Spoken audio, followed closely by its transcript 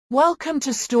Welcome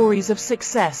to Stories of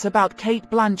Success about Cate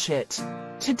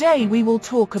Blanchett. Today we will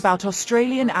talk about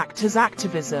Australian actors'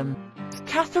 activism.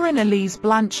 Catherine Elise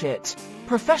Blanchett,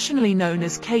 professionally known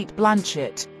as Cate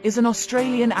Blanchett, is an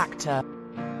Australian actor.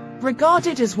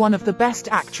 Regarded as one of the best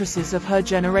actresses of her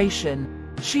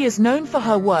generation, she is known for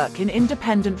her work in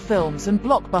independent films and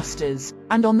blockbusters,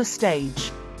 and on the stage.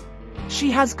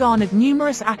 She has garnered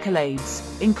numerous accolades,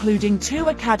 including 2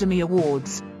 Academy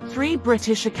Awards, 3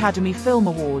 British Academy Film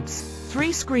Awards,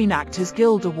 3 Screen Actors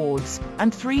Guild Awards,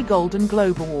 and 3 Golden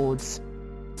Globe Awards.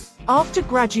 After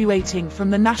graduating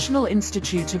from the National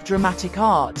Institute of Dramatic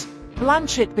Art,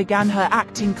 Blanchett began her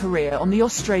acting career on the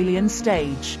Australian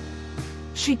stage.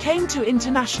 She came to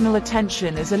international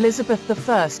attention as Elizabeth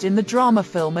I in the drama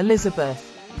film Elizabeth,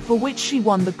 for which she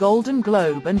won the Golden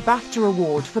Globe and BAFTA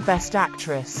Award for Best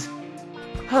Actress.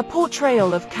 Her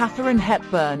portrayal of Katharine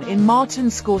Hepburn in Martin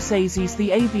Scorsese's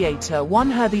The Aviator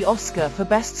won her the Oscar for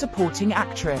Best Supporting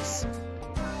Actress.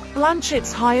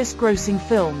 Blanchett's highest-grossing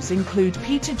films include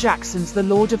Peter Jackson's The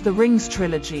Lord of the Rings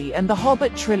trilogy and The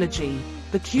Hobbit trilogy,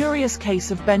 The Curious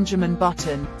Case of Benjamin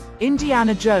Button,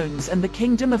 Indiana Jones and the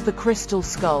Kingdom of the Crystal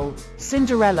Skull,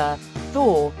 Cinderella,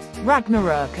 Thor,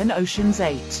 Ragnarok and Ocean's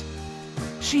 8.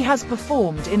 She has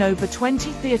performed in over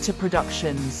 20 theatre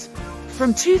productions.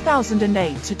 From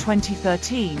 2008 to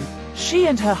 2013, she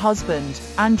and her husband,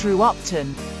 Andrew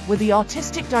Upton, were the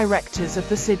artistic directors of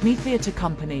the Sydney Theatre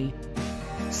Company.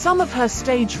 Some of her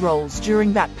stage roles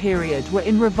during that period were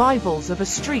in revivals of A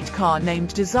Streetcar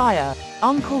Named Desire,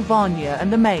 Uncle Vanya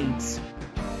and The Maids.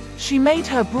 She made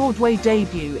her Broadway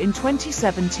debut in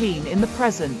 2017 in The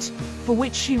Present, for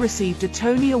which she received a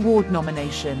Tony Award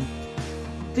nomination.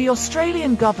 The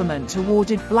Australian government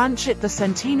awarded Blanchett the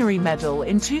Centenary Medal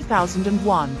in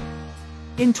 2001.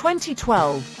 In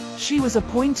 2012, she was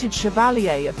appointed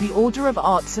Chevalier of the Order of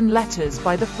Arts and Letters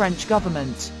by the French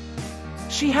government.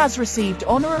 She has received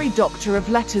Honorary Doctor of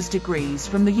Letters degrees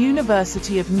from the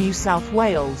University of New South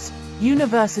Wales,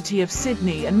 University of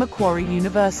Sydney and Macquarie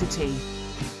University.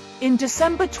 In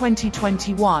December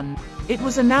 2021, it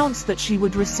was announced that she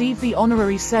would receive the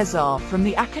Honorary César from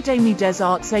the Académie des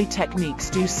Arts et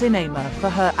Techniques du Cinéma for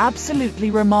her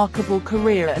absolutely remarkable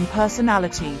career and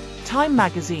personality. Time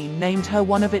magazine named her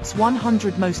one of its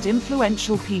 100 most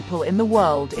influential people in the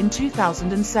world in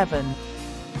 2007.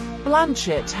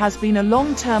 Blanchett has been a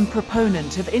long-term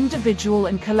proponent of individual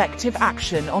and collective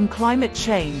action on climate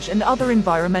change and other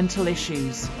environmental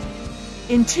issues.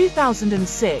 In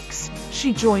 2006,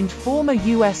 she joined former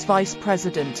U.S. Vice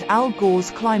President Al Gore's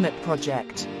Climate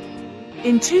Project.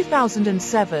 In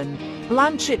 2007,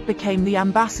 Blanchett became the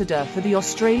ambassador for the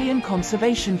Australian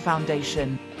Conservation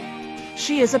Foundation.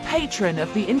 She is a patron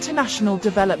of the international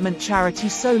development charity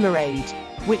Solar Aid,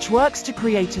 which works to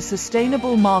create a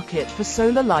sustainable market for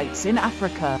solar lights in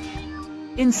Africa.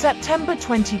 In September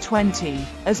 2020,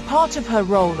 as part of her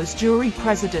role as jury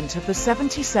president of the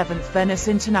 77th Venice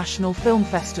International Film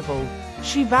Festival,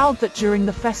 she vowed that during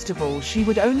the festival she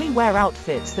would only wear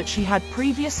outfits that she had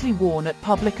previously worn at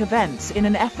public events in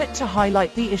an effort to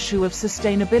highlight the issue of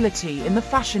sustainability in the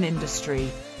fashion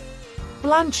industry.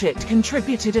 Blanchett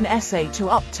contributed an essay to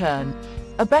Upturn,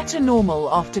 A Better Normal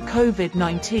After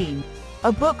COVID-19,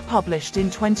 a book published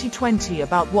in 2020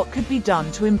 about what could be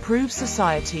done to improve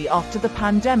society after the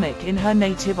pandemic in her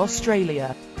native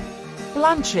Australia.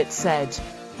 Blanchett said,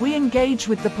 "We engage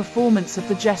with the performance of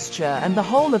the gesture and the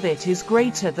whole of it is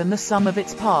greater than the sum of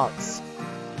its parts.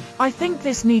 I think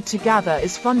this need to gather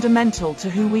is fundamental to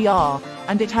who we are,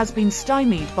 and it has been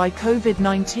stymied by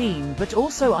COVID-19 but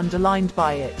also underlined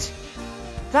by it.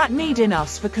 That need in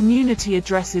us for community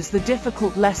addresses the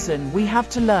difficult lesson we have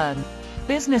to learn.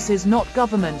 Business is not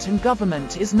government and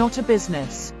government is not a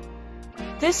business."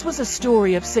 This was a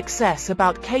story of success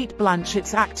about Cate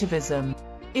Blanchett's activism.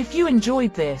 If you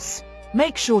enjoyed this,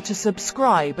 make sure to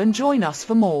subscribe and join us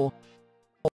for more.